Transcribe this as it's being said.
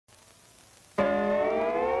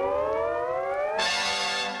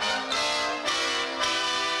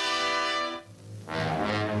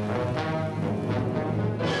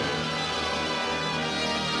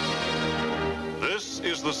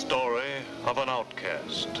the story of an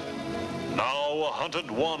outcast, now a hunted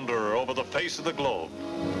wanderer over the face of the globe.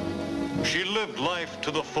 She lived life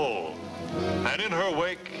to the full, and in her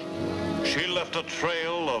wake, she left a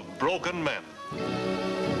trail of broken men.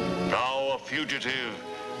 Now a fugitive,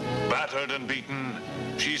 battered and beaten,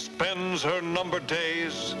 she spends her numbered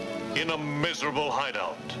days in a miserable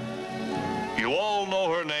hideout. You all know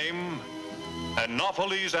her name,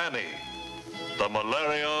 Anopheles Annie, the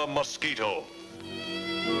malaria mosquito.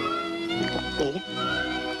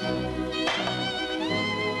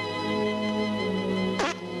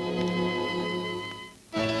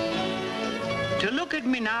 To look at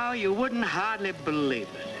me now, you wouldn't hardly believe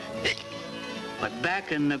it. But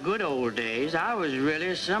back in the good old days, I was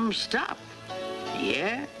really some stuff.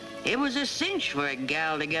 Yeah, it was a cinch for a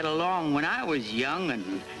gal to get along when I was young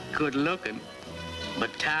and good-looking.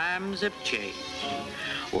 But times have changed.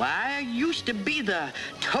 Why, I used to be the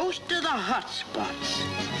toast of the hot spots,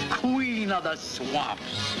 queen of the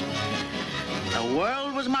swamps. The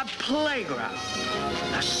world was my playground.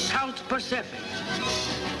 The South Pacific,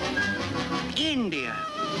 India,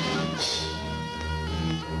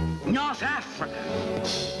 North Africa,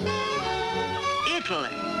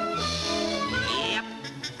 Italy. Yep,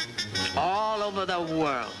 all over the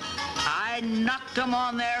world. I knocked them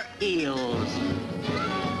on their heels.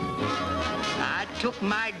 I took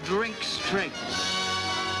my drink straight,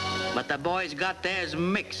 but the boys got theirs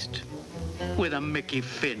mixed with a Mickey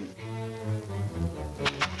Finn.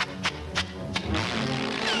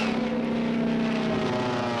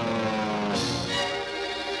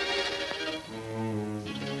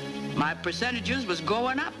 My percentages was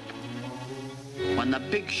going up when the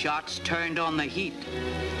big shots turned on the heat.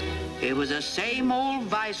 It was the same old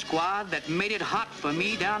vice squad that made it hot for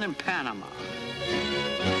me down in Panama.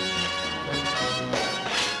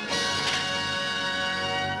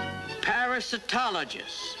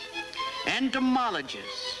 Parasitologists,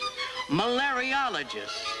 entomologists,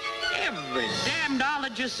 malariologists, every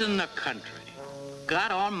damnedologist in the country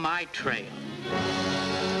got on my trail.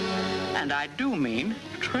 And I do mean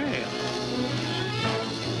trail.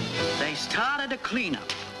 They started a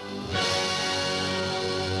cleanup.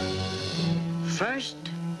 First,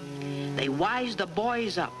 they wised the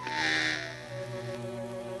boys up.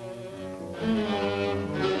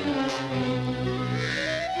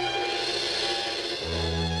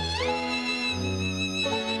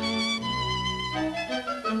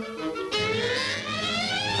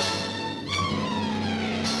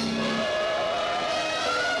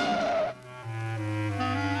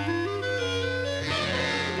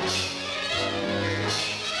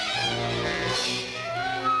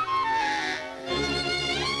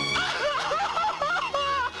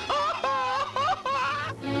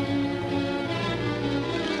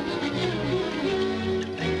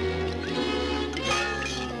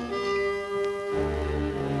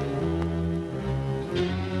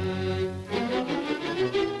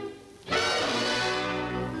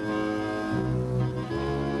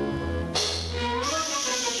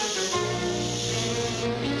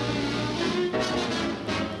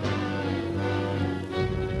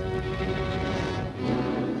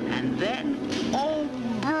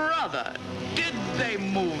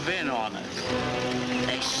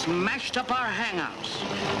 Smashed up our hangouts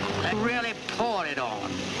and really poured it on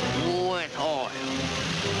with oil.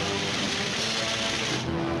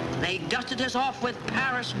 They dusted us off with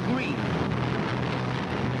Paris green.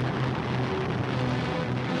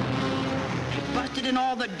 They busted in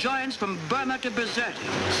all the joints from Burma to Bizerti.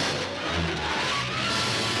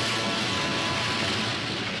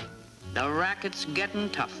 The racket's getting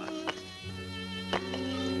tougher.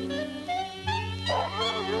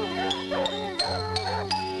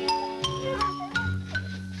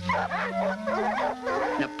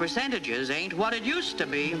 The percentages ain't what it used to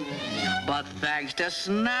be, but thanks to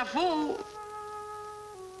Snafu,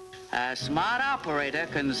 a smart operator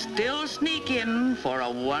can still sneak in for a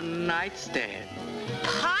one-night stand.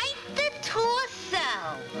 Pipe to a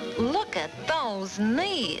cell. Look at those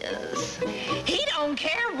knees. He don't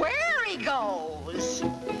care where he goes.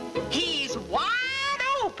 He's wide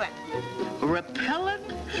open. Repellent?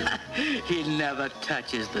 He never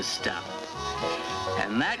touches the stuff.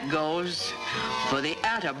 And that goes for the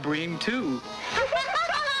Atabrine, too.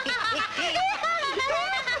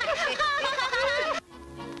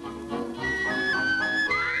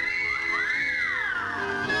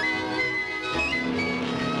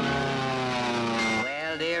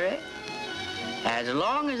 Well, dearie, as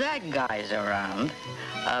long as that guy's around,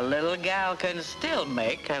 a little gal can still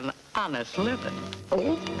make an honest living.